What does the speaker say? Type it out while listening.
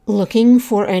Looking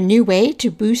for a new way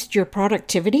to boost your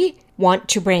productivity? Want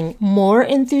to bring more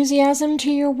enthusiasm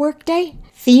to your workday?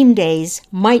 Theme days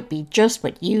might be just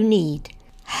what you need.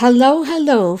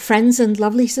 Hello, friends and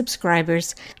lovely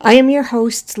subscribers. I am your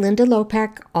host, Linda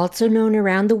Lopek, also known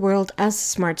around the world as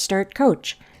Smart Start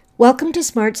Coach. Welcome to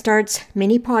Smart Start's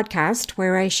mini podcast,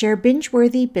 where I share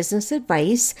binge-worthy business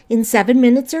advice in 7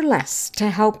 minutes or less to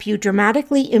help you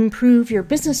dramatically improve your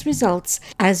business results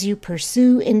as you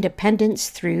pursue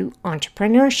independence through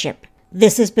entrepreneurship.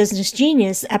 This is Business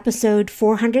Genius, episode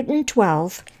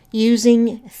 412,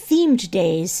 using themed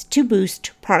days to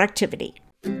boost productivity.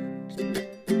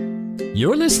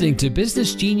 You're listening to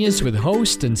Business Genius with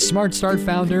host and Smart Start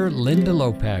founder Linda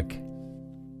Lopek.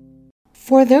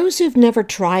 For those who've never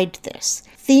tried this,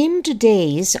 themed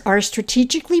days are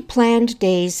strategically planned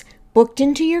days booked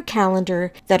into your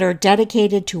calendar that are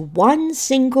dedicated to one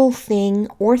single thing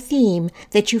or theme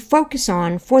that you focus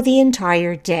on for the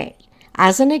entire day.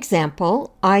 As an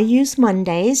example, I use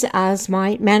Mondays as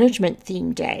my management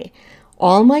theme day.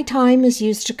 All my time is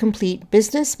used to complete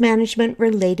business management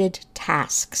related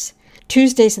tasks.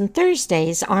 Tuesdays and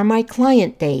Thursdays are my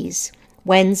client days.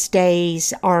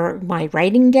 Wednesdays are my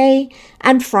writing day,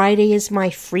 and Friday is my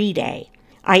free day.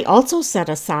 I also set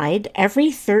aside every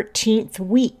 13th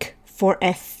week for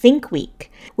a Think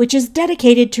Week, which is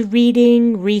dedicated to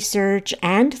reading, research,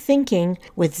 and thinking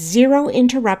with zero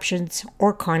interruptions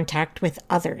or contact with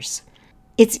others.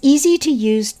 It's easy to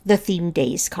use the theme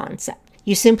days concept.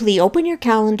 You simply open your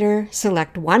calendar,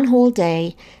 select one whole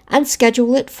day, and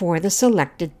schedule it for the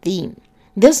selected theme.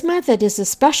 This method is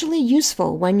especially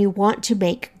useful when you want to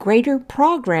make greater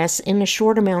progress in a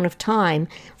short amount of time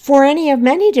for any of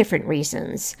many different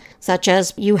reasons, such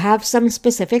as you have some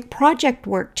specific project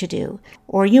work to do,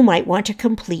 or you might want to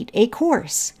complete a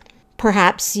course.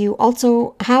 Perhaps you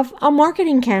also have a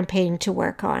marketing campaign to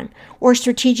work on, or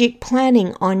strategic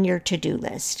planning on your to-do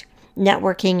list.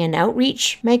 Networking and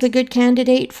outreach make a good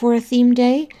candidate for a theme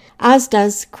day, as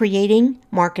does creating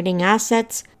marketing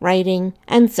assets, writing,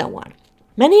 and so on.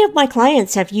 Many of my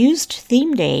clients have used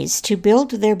theme days to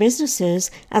build their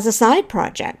businesses as a side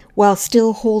project while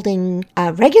still holding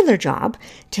a regular job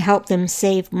to help them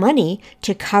save money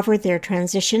to cover their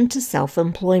transition to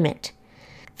self-employment.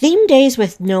 Theme days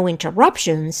with no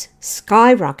interruptions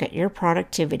skyrocket your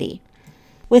productivity.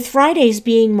 With Fridays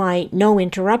being my no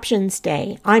interruptions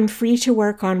day, I'm free to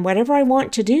work on whatever I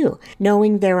want to do,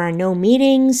 knowing there are no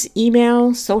meetings,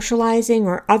 email, socializing,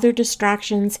 or other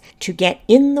distractions to get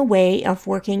in the way of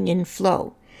working in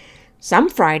flow. Some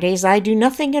Fridays I do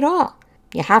nothing at all.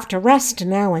 You have to rest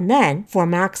now and then for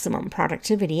maximum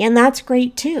productivity, and that's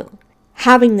great too.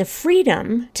 Having the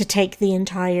freedom to take the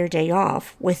entire day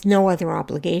off with no other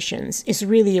obligations is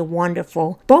really a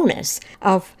wonderful bonus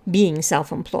of being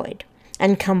self-employed.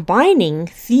 And combining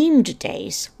themed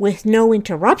days with no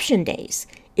interruption days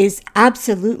is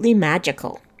absolutely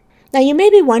magical. Now you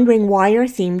may be wondering, why are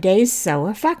theme days so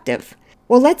effective?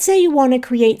 Well, let's say you want to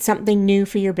create something new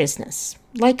for your business,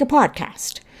 like a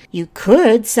podcast. You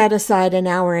could set aside an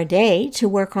hour a day to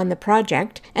work on the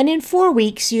project, and in 4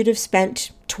 weeks you'd have spent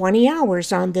 20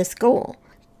 hours on this goal.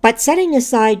 But setting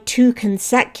aside 2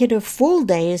 consecutive full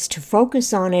days to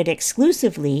focus on it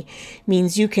exclusively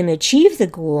means you can achieve the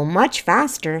goal much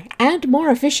faster and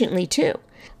more efficiently too.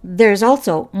 There's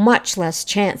also much less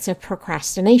chance of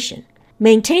procrastination.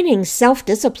 Maintaining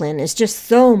self-discipline is just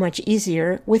so much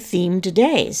easier with themed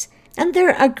days, and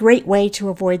they're a great way to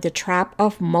avoid the trap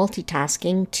of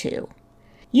multitasking too.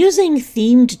 Using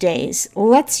themed days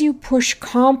lets you push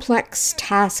complex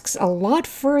tasks a lot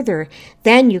further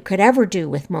than you could ever do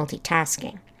with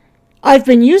multitasking. I've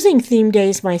been using theme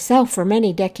days myself for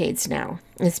many decades now.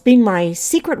 It's been my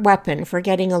secret weapon for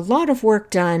getting a lot of work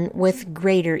done with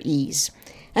greater ease.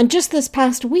 And just this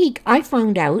past week, I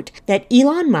found out that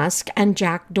Elon Musk and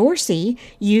Jack Dorsey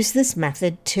use this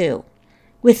method too.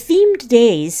 With themed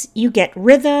days, you get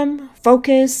rhythm,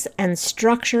 focus, and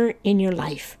structure in your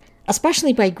life,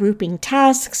 especially by grouping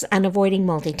tasks and avoiding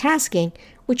multitasking,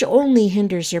 which only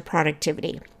hinders your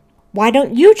productivity. Why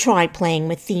don't you try playing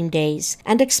with theme days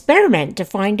and experiment to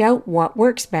find out what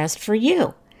works best for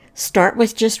you? Start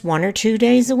with just 1 or 2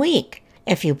 days a week.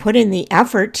 If you put in the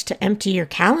effort to empty your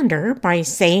calendar by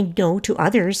saying no to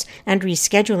others and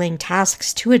rescheduling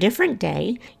tasks to a different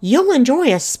day, you'll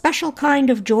enjoy a special kind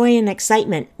of joy and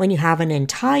excitement when you have an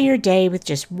entire day with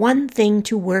just one thing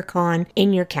to work on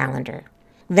in your calendar.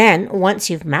 Then, once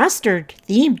you've mastered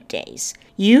themed days,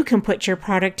 you can put your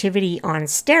productivity on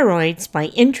steroids by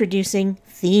introducing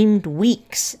themed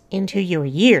weeks into your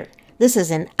year. This is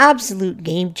an absolute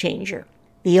game changer.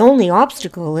 The only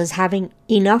obstacle is having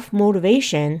enough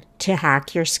motivation to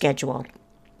hack your schedule.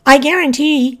 I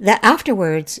guarantee that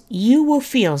afterwards you will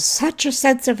feel such a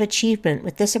sense of achievement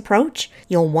with this approach,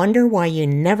 you'll wonder why you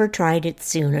never tried it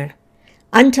sooner.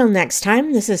 Until next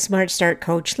time, this is Smart Start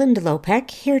coach Linda Lopek,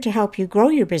 here to help you grow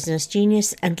your business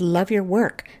genius and love your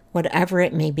work, whatever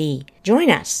it may be.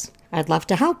 Join us. I'd love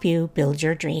to help you build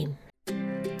your dream.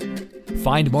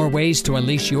 Find more ways to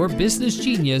unleash your business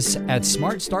genius at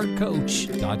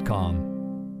smartstartcoach.com.